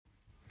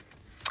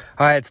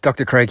Hi, it's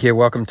Dr. Craig here.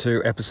 Welcome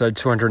to episode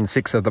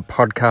 206 of the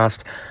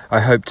podcast. I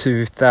hope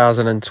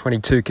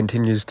 2022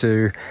 continues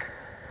to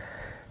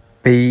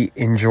be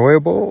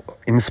enjoyable,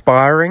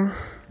 inspiring,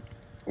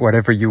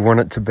 whatever you want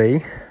it to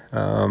be,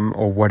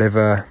 or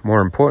whatever, more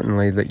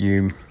importantly, that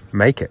you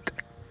make it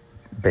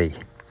be.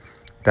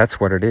 That's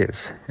what it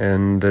is.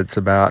 And it's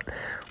about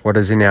what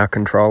is in our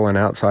control, and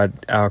outside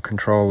our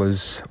control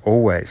as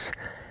always.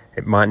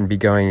 It mightn't be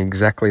going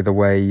exactly the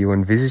way you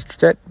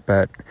envisaged it,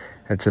 but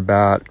it's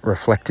about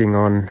reflecting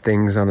on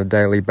things on a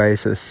daily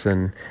basis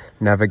and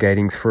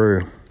navigating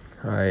through.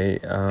 I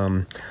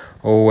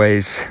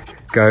always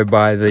go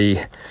by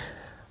the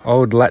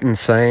old Latin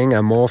saying,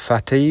 amor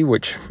fati,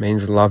 which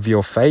means love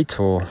your fate,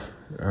 or,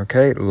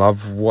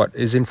 love what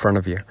is in front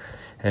of you.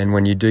 And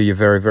when you do your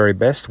very, very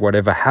best,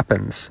 whatever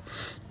happens,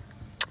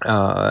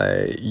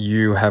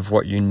 you have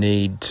what you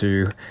need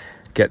to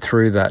get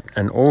through that,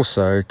 and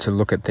also to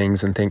look at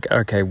things and think,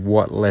 okay,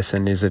 what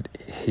lesson is it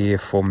here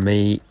for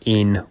me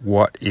in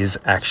what is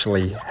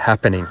actually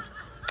happening?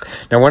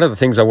 Now, one of the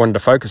things I wanted to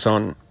focus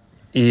on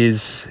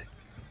is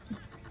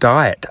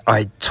diet.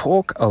 I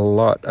talk a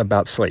lot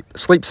about sleep.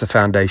 Sleep's the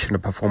foundation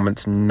of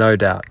performance, no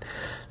doubt.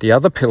 The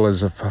other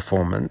pillars of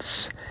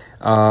performance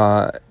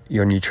are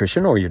your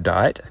nutrition or your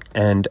diet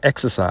and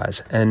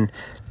exercise. And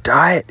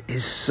diet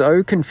is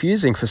so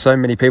confusing for so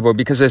many people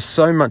because there's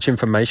so much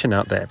information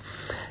out there.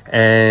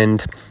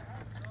 And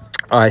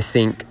I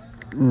think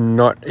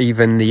not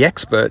even the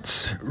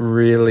experts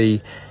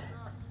really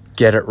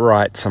get it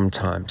right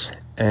sometimes.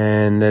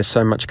 And there's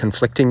so much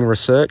conflicting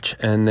research,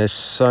 and there's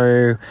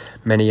so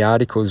many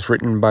articles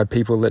written by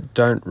people that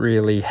don't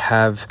really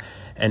have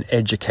an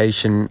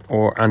education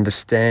or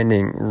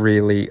understanding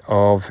really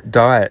of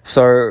diet.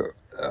 So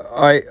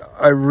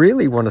I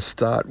really want to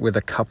start with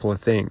a couple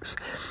of things.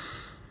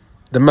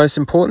 The most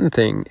important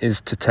thing is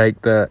to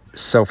take the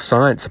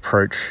self-science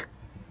approach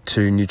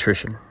to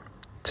nutrition,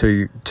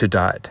 to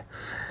diet.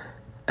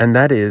 And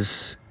that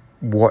is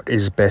what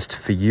is best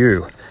for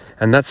you.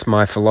 And that's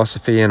my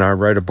philosophy, and I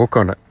wrote a book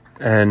on it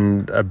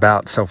and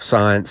about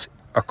self-science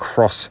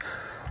across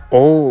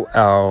all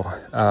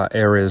our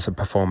areas of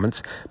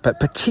performance, but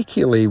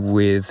particularly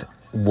with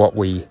what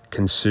we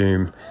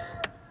consume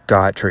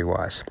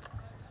dietary-wise.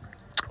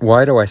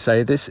 Why do I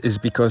say this? Is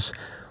because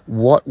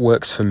what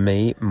works for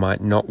me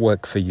might not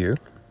work for you.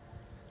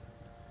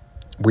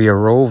 We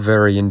are all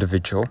very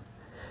individual.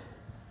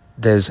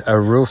 There's a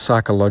real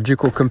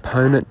psychological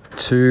component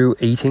to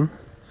eating,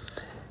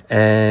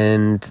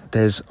 and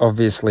there's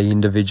obviously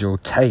individual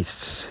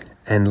tastes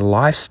and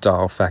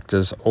lifestyle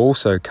factors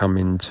also come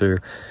into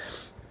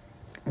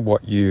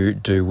what you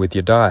do with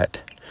your diet.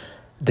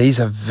 These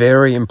are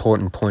very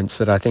important points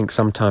that I think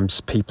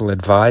sometimes people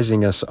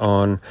advising us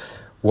on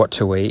what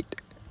to eat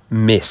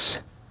miss,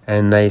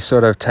 and they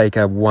sort of take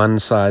a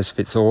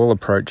one-size-fits-all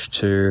approach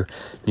to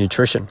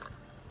nutrition.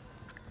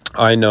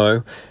 I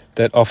know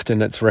that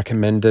often it's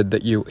recommended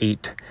that you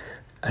eat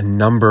a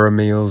number of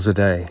meals a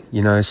day,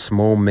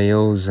 small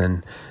meals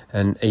and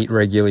eat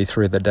regularly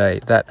through the day.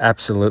 That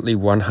absolutely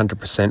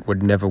 100%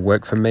 would never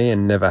work for me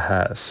and never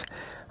has.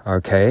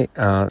 Okay,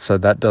 so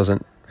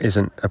that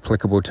isn't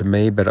applicable to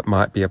me, but it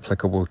might be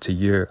applicable to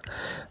you.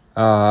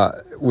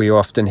 We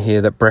often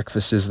hear that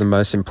breakfast is the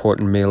most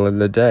important meal of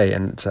the day,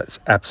 and that's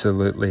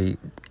absolutely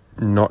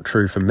not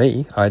true for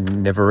me. I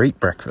never eat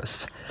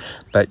breakfast,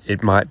 but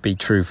it might be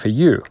true for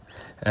you.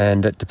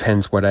 And it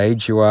depends what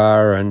age you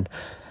are and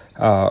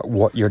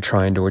what you're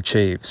trying to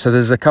achieve. So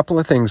there's a couple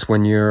of things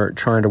when you're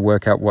trying to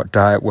work out what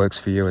diet works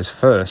for you is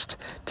first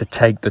to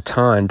take the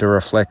time to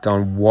reflect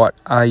on what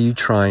are you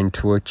trying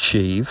to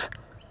achieve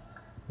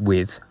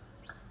with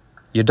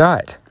your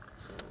diet.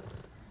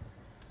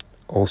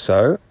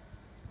 Also,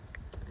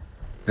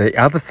 the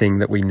other thing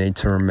that we need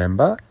to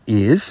remember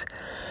is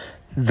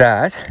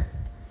that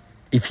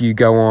if you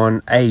go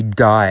on a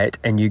diet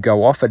and you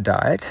go off a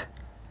diet,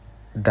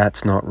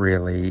 that's not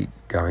really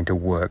going to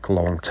work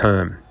long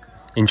term.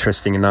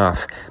 Interesting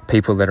enough,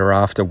 people that are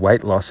after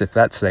weight loss, if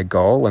that's their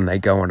goal and they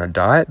go on a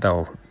diet,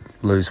 they'll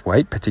lose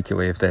weight,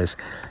 particularly if there's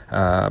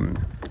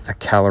a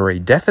calorie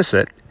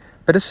deficit.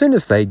 But as soon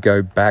as they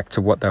go back to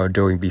what they were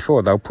doing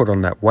before, they'll put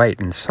on that weight,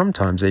 and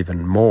sometimes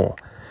even more.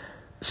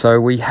 So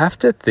we have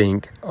to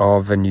think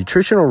of a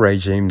nutritional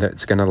regime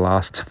that's going to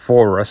last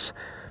for us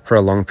for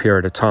a long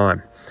period of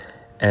time.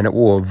 And it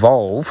will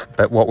evolve,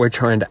 but what we're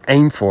trying to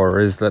aim for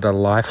is that a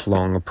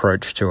lifelong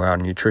approach to our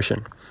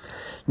nutrition.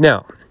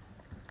 Now,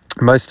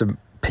 most of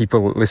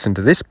people that listen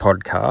to this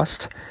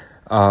podcast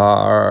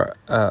are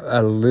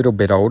a little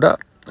bit older.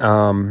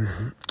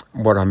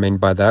 What I mean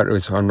by that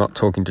is I'm not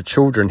talking to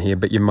children here,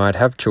 but you might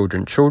have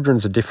children.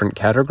 Children's a different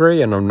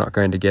category, and I'm not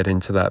going to get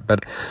into that.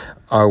 But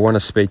I want to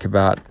speak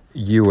about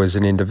you as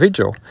an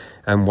individual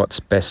and what's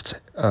best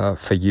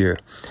for you.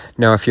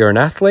 Now, if you're an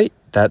athlete,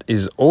 that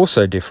is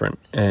also different,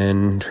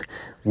 and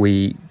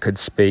we could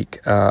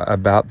speak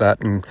about that.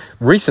 And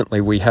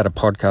recently we had a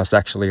podcast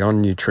actually on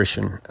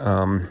nutrition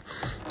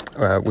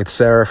with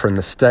Sarah from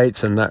the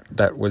States, and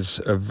that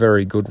was a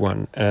very good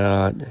one,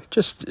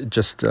 just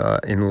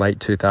in late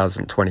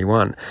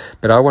 2021.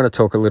 But I want to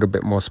talk a little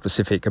bit more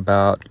specific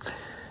about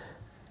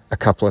a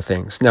couple of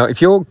things. Now,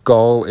 if your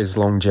goal is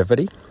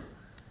longevity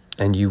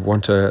and you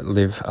want to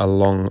live a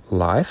long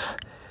life,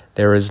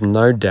 there is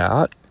no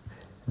doubt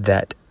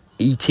that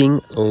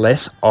eating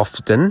less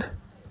often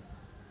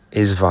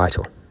is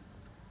vital.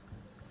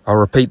 I'll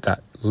repeat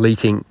that.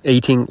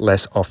 Eating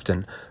less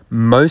often.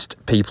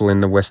 Most people in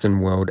the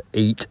Western world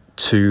eat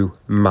too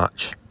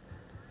much.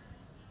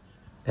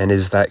 And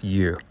is that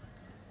you?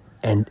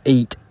 And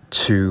eat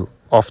too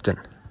often.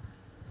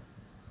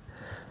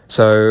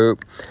 So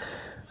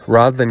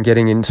rather than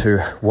getting into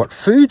what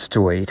foods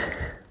to eat,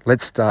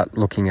 let's start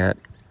looking at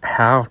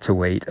how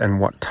to eat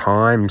and what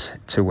times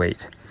to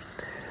eat.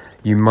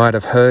 You might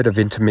have heard of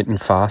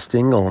intermittent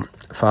fasting or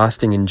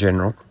fasting in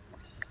general,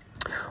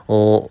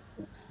 or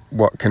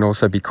what can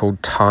also be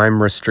called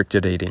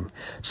time-restricted eating.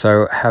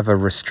 So have a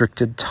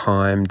restricted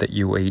time that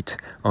you eat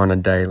on a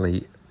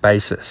daily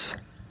basis.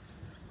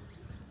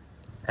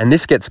 And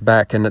this gets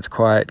back, and it's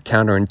quite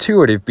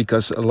counterintuitive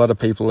because a lot of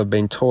people have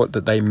been taught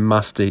that they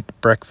must eat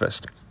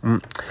breakfast.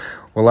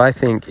 Well, I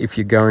think if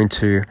you're going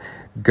to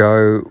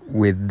go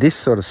with this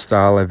sort of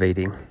style of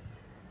eating,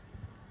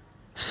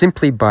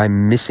 simply by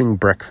missing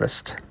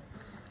breakfast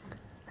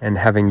and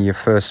having your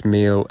first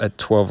meal at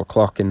 12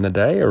 o'clock in the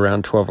day,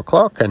 around 12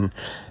 o'clock, and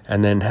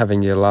then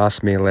having your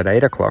last meal at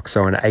 8 o'clock,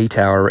 so an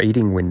 8-hour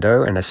eating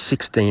window and a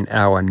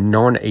 16-hour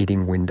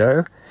non-eating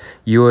window,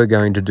 you are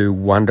going to do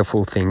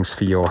wonderful things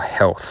for your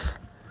health.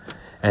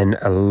 And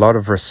a lot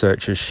of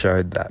research has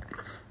showed that.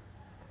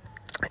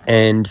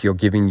 And you're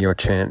giving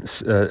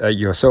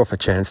yourself a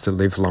chance to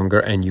live longer,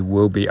 and you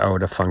will be able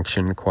to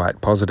function quite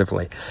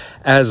positively.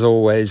 As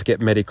always, get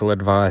medical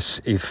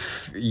advice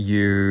if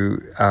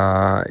you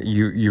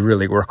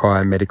really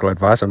require medical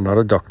advice. I'm not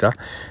a doctor.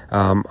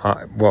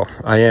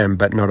 I am,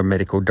 but not a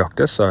medical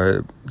doctor.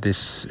 So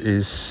this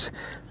is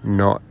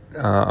not.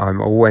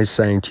 I'm always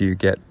saying to you,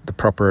 get the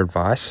proper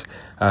advice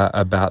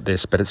about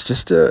this. But it's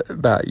just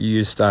about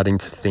you starting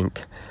to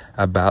think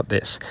about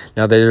this.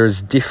 Now, there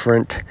is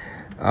different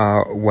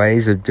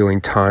ways of doing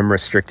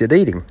time-restricted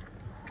eating.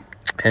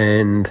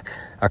 And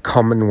a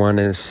common one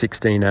is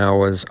 16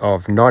 hours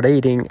of not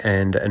eating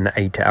and an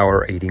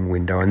 8-hour eating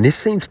window. And this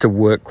seems to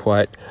work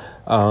quite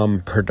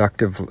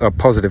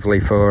positively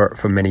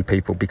for many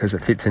people because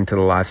it fits into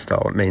the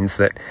lifestyle. It means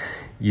that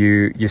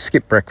you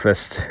skip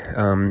breakfast,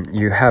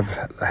 you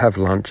have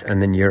lunch,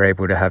 and then you're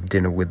able to have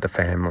dinner with the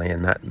family,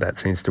 and that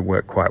seems to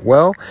work quite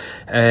well.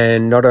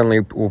 And not only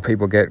will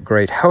people get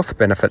great health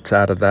benefits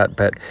out of that,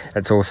 but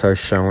it's also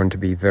shown to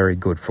be very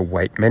good for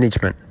weight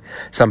management.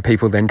 Some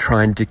people then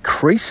try and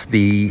decrease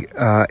the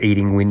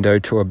eating window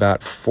to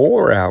about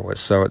 4 hours.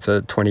 So it's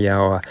a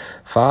 20-hour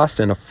fast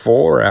and a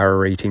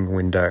 4-hour eating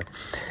window.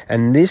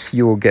 And this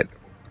you will get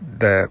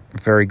the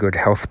very good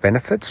health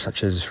benefits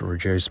such as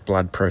reduced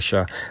blood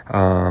pressure,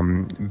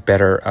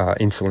 better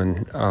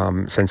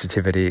insulin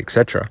sensitivity,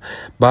 etc.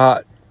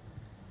 But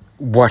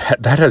what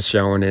that has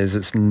shown is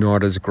it's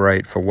not as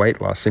great for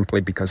weight loss,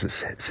 simply because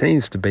it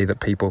seems to be that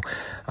people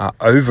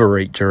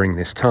overeat during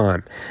this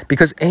time.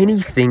 Because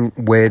anything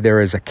where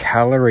there is a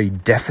calorie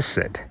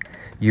deficit,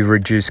 you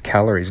reduce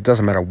calories. It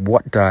doesn't matter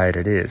what diet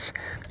it is,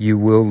 you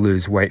will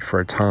lose weight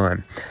for a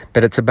time.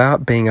 But it's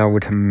about being able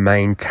to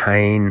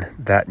maintain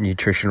that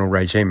nutritional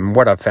regime. And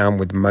what I've found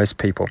with most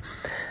people,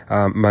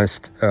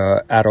 most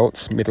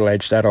adults,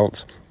 middle-aged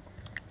adults,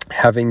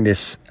 having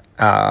this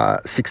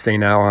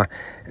 16-hour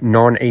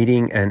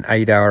non-eating and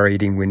 8-hour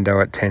eating window,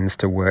 it tends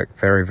to work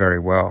very, very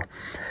well.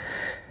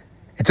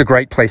 It's a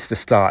great place to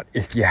start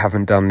if you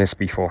haven't done this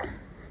before.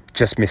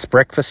 Just miss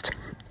breakfast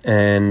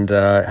and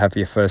have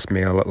your first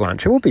meal at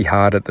lunch. It will be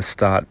hard at the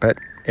start, but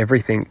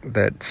nothing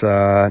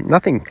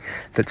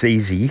that's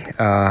easy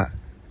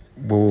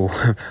will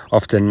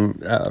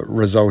often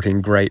result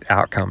in great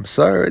outcomes.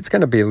 So it's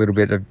going to be a little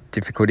bit of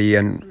difficulty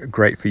and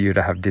great for you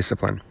to have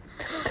discipline.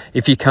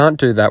 If you can't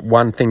do that,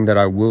 one thing that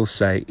I will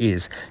say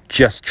is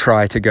just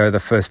try to go the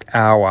first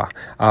hour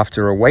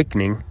after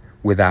awakening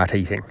without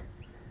eating.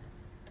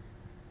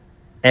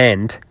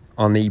 And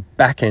on the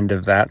back end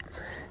of that,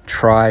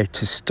 try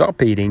to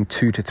stop eating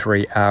 2 to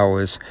 3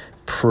 hours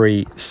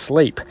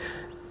pre-sleep,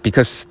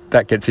 because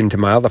that gets into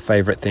my other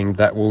favorite thing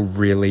that will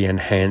really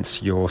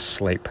enhance your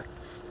sleep.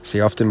 See,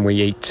 often we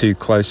eat too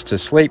close to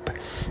sleep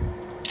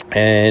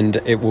and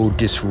it will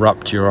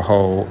disrupt your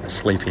whole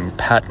sleeping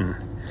pattern.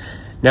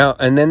 Now,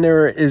 and then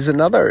there is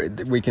another,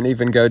 we can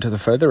even go to the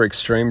further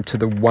extreme, to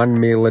the 1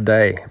 meal a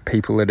day.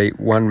 People that eat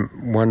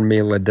one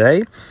meal a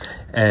day,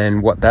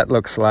 and what that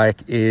looks like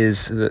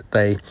is that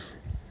they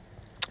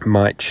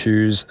might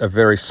choose a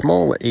very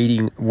small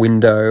eating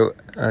window.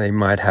 They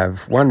might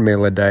have 1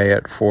 meal a day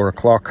at 4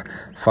 o'clock,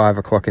 5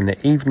 o'clock in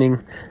the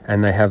evening,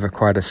 and they have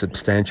quite a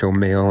substantial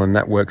meal, and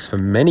that works for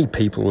many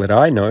people that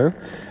I know,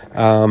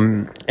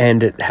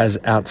 and it has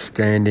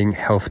outstanding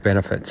health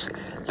benefits.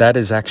 That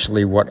is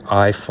actually what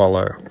I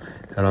follow.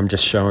 And I'm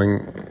just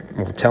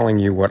telling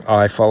you what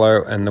I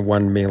follow and the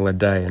 1 meal a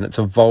day. And it's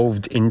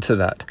evolved into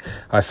that.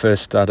 I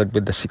first started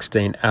with the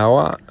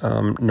 16-hour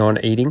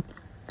non-eating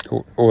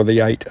or the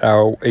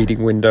 8-hour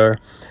eating window.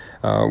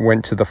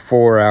 Went to the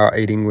 4-hour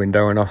eating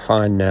window, and I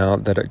find now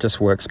that it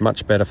just works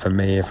much better for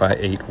me if I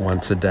eat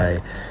once a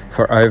day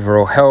for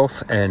overall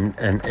health and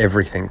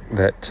everything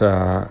that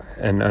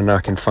and I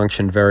can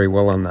function very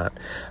well on that.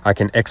 I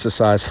can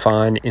exercise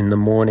fine in the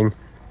morning.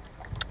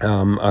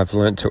 I've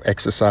learned to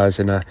exercise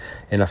in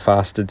a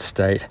fasted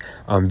state.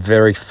 I'm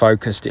very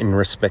focused in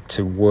respect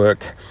to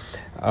work.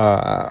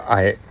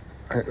 I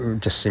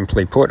just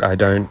simply put, I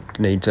don't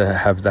need to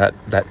have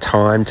that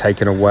time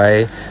taken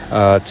away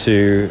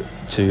to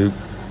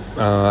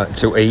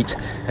eat,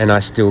 and I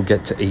still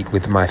get to eat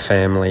with my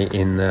family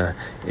in the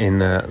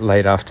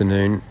late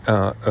afternoon,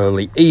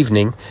 early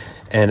evening,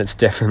 and it's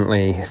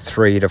definitely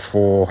 3 to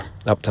 4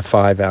 up to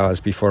 5 hours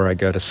before I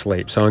go to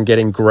sleep. So I'm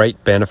getting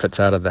great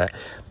benefits out of that.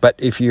 But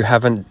if you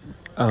haven't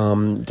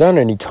done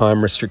any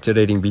time restricted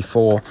eating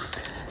before,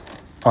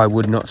 I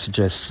would not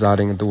suggest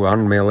starting at the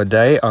 1 meal a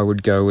day. I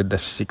would go with the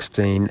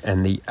 16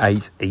 and the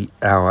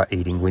 8-hour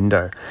eating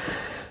window.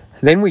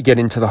 Then we get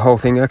into the whole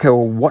thing, okay,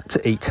 well, what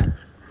to eat?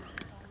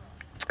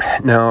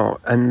 Now,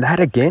 and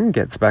that again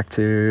gets back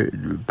to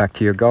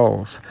your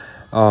goals.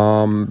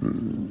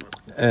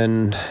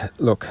 And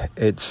look,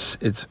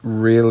 it's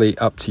really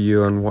up to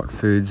you on what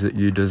foods that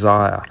you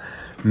desire.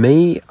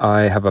 Me,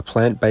 I have a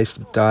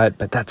plant-based diet,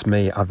 but that's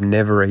me. I've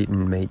never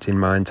eaten meat in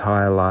my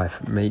entire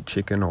life, meat,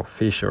 chicken, or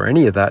fish, or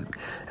any of that.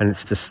 And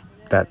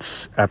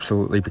that's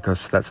absolutely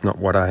because that's not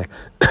what I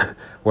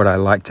what I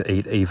like to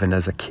eat even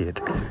as a kid.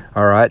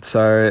 All right,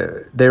 so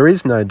there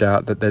is no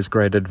doubt that there's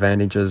great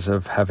advantages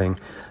of having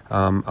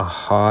a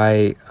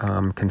high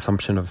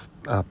consumption of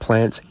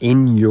plants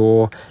in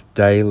your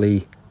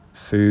daily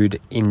food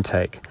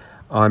intake.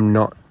 I'm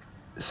not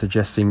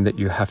suggesting that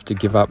you have to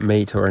give up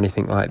meat or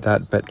anything like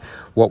that, but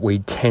what we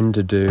tend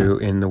to do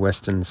in the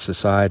Western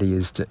society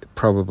is to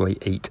probably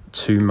eat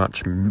too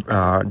much,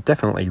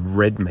 definitely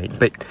red meat,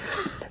 but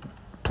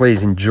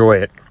please enjoy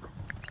it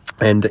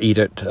and eat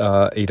it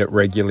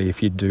regularly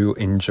if you do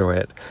enjoy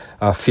it.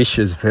 Fish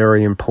is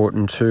very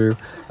important too,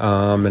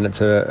 and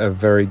it's a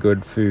very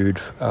good food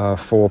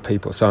for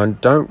people. So I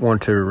don't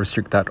want to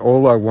restrict that.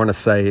 All I want to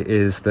say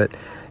is that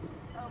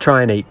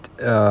try and eat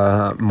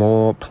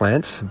more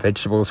plants,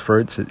 vegetables,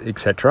 fruits,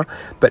 etc.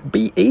 But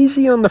be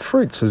easy on the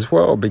fruits as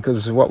well,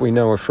 because what we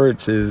know of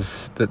fruits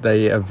is that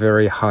they are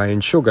very high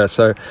in sugar.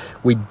 So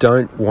we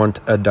don't want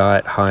a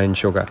diet high in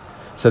sugar.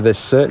 So there's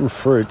certain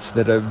fruits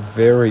that are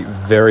very,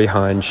 very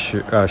high in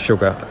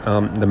sugar,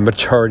 the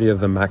majority of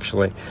them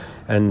actually,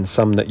 and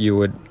some that you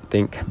would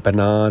think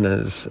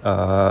bananas,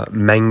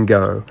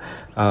 mango,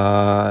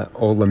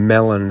 all the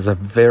melons are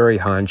very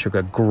high in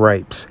sugar,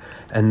 grapes,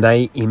 and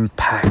they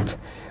impact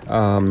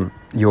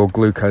your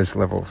glucose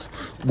levels,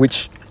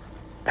 which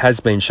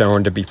has been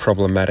shown to be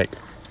problematic.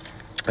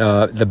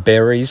 The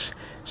berries,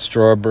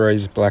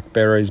 strawberries,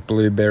 blackberries,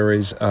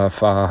 blueberries are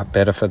far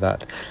better for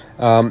that.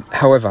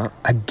 However,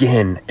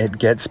 again, it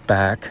gets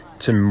back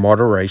to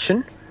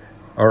moderation.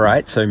 All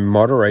right, so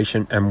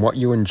moderation and what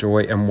you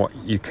enjoy and what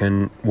you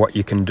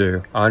can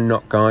do. I'm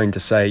not going to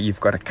say you've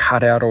got to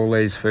cut out all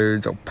these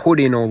foods or put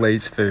in all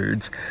these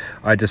foods.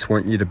 I just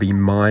want you to be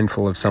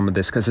mindful of some of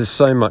this because there's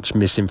so much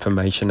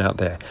misinformation out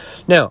there.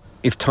 Now,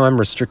 if time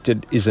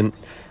restricted isn't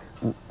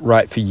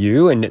right for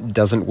you and it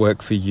doesn't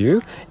work for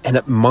you,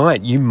 and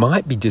you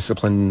might be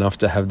disciplined enough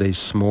to have these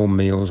small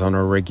meals on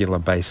a regular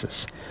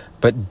basis,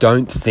 but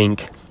don't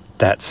think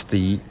that's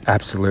the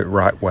absolute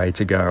right way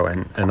to go.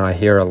 And I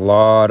hear a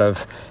lot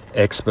of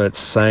experts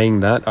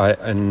saying that,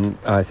 and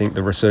I think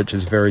the research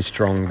is very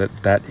strong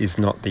that is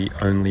not the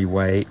only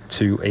way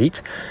to eat.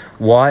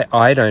 Why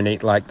I don't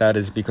eat like that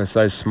is because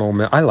those small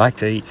meals, I like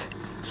to eat.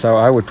 So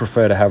I would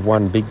prefer to have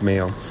one big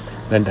meal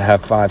than to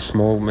have 5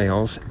 small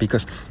meals,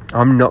 because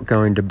I'm not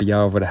going to be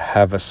able to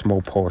have a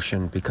small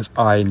portion because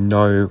I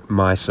know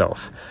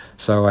myself.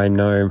 So I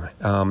know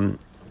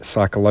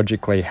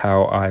psychologically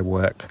how I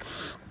work.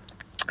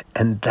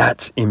 And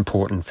that's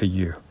important for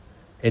you.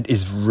 It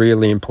is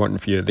really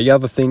important for you. The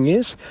other thing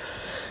is,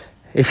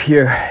 if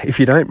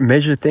you don't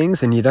measure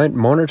things and you don't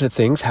monitor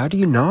things, how do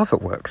you know if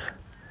it works?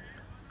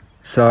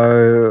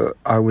 So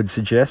I would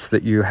suggest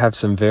that you have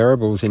some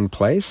variables in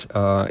place.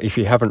 If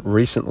you haven't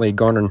recently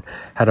gone and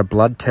had a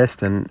blood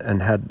test and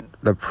had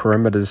the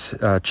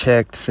parameters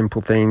checked,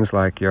 simple things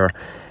like your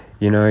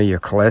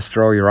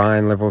cholesterol, your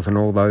iron levels, and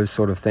all those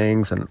sort of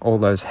things, and all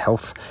those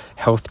health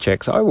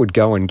checks, I would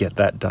go and get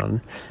that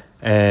done.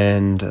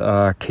 And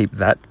keep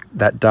that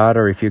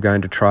data if you're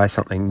going to try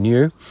something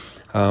new.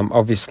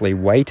 Obviously,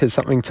 weight is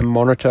something to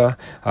monitor,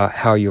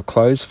 how your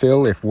clothes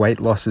feel, if weight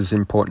loss is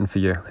important for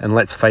you. And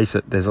let's face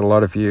it, there's a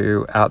lot of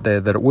you out there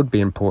that it would be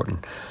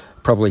important.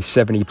 Probably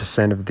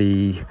 70% of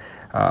the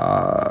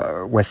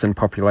Western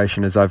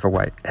population is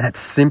overweight. And it's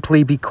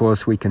simply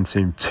because we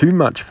consume too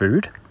much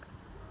food,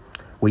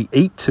 we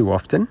eat too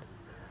often,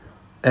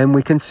 and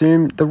we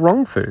consume the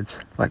wrong foods,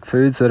 like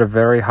foods that are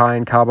very high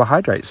in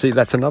carbohydrates. See,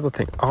 that's another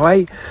thing.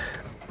 I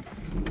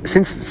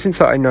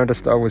since I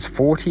noticed I was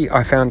 40,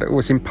 I found it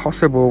was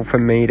impossible for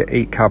me to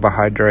eat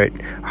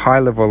carbohydrate, high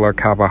level of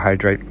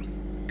carbohydrate,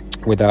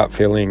 without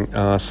feeling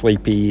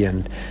sleepy,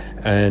 and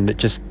it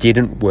just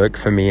didn't work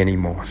for me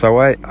anymore. So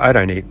I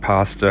don't eat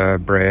pasta,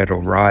 bread or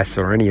rice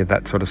or any of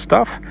that sort of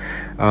stuff,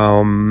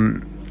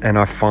 and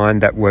I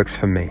find that works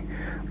for me.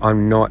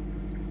 I'm not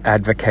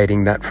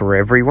advocating that for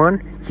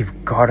everyone.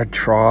 You've got to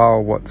try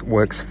what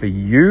works for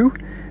you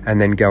and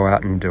then go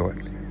out and do it.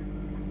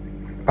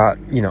 But,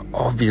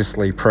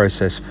 obviously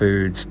processed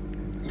foods,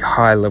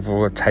 high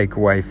level of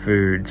takeaway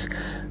foods,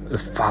 the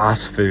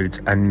fast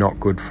foods are not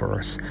good for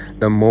us.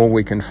 The more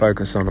we can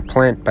focus on a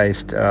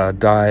plant-based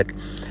diet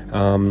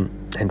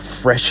and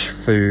fresh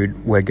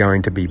food, we're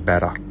going to be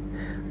better.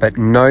 But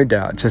no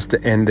doubt, just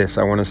to end this,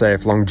 I want to say,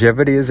 if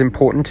longevity is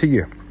important to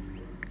you,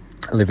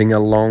 living a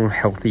long,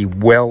 healthy,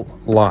 well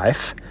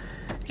life,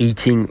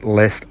 eating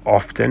less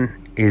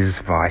often is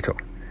vital.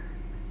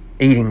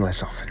 Eating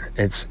less often,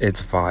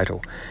 it's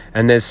vital.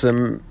 And there's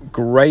some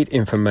great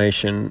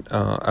information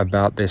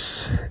about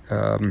this,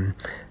 and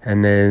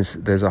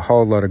there's a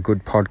whole lot of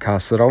good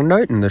podcasts that I'll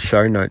note in the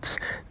show notes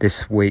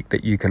this week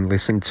that you can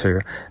listen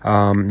to,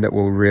 that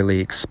will really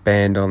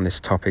expand on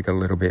this topic a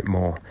little bit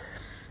more.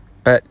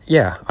 But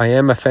yeah, I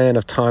am a fan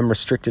of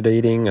time-restricted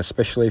eating,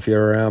 especially if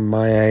you're around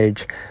my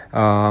age,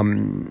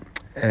 and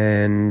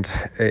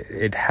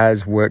it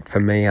has worked for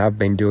me. I've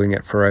been doing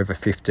it for over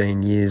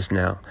 15 years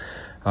now.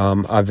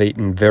 I've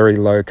eaten very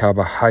low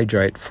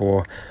carbohydrate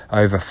for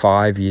over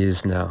 5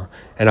 years now,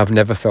 and I've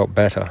never felt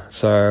better.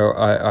 So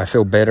I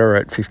feel better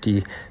at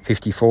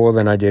 54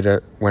 than I did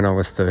when I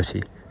was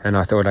 30, and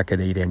I thought I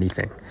could eat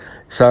anything.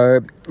 So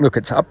look,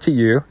 it's up to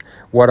you.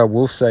 What I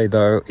will say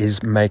though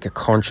is make a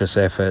conscious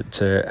effort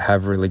to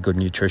have really good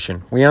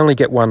nutrition. We only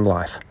get one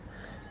life.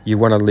 You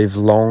want to live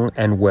long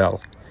and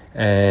well,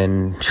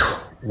 and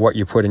what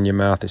you put in your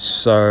mouth is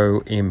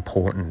so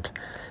important.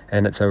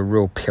 And it's a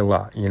real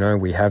pillar.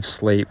 We have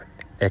sleep,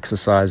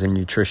 exercise, and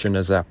nutrition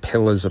as our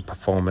pillars of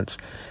performance.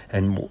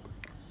 And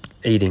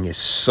eating is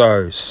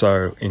so,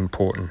 so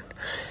important.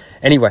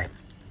 Anyway,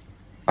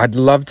 I'd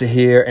love to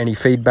hear any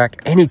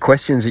feedback, any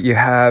questions that you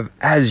have.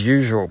 As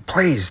usual,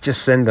 please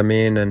just send them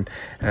in and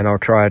I'll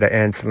try to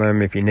answer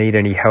them. If you need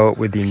any help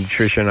with your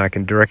nutrition, I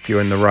can direct you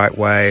in the right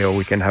way, or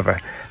we can have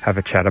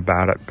a chat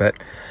about it. But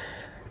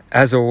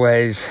as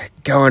always,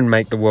 go and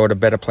make the world a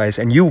better place,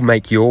 and you'll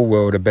make your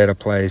world a better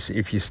place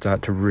if you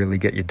start to really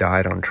get your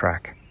diet on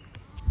track.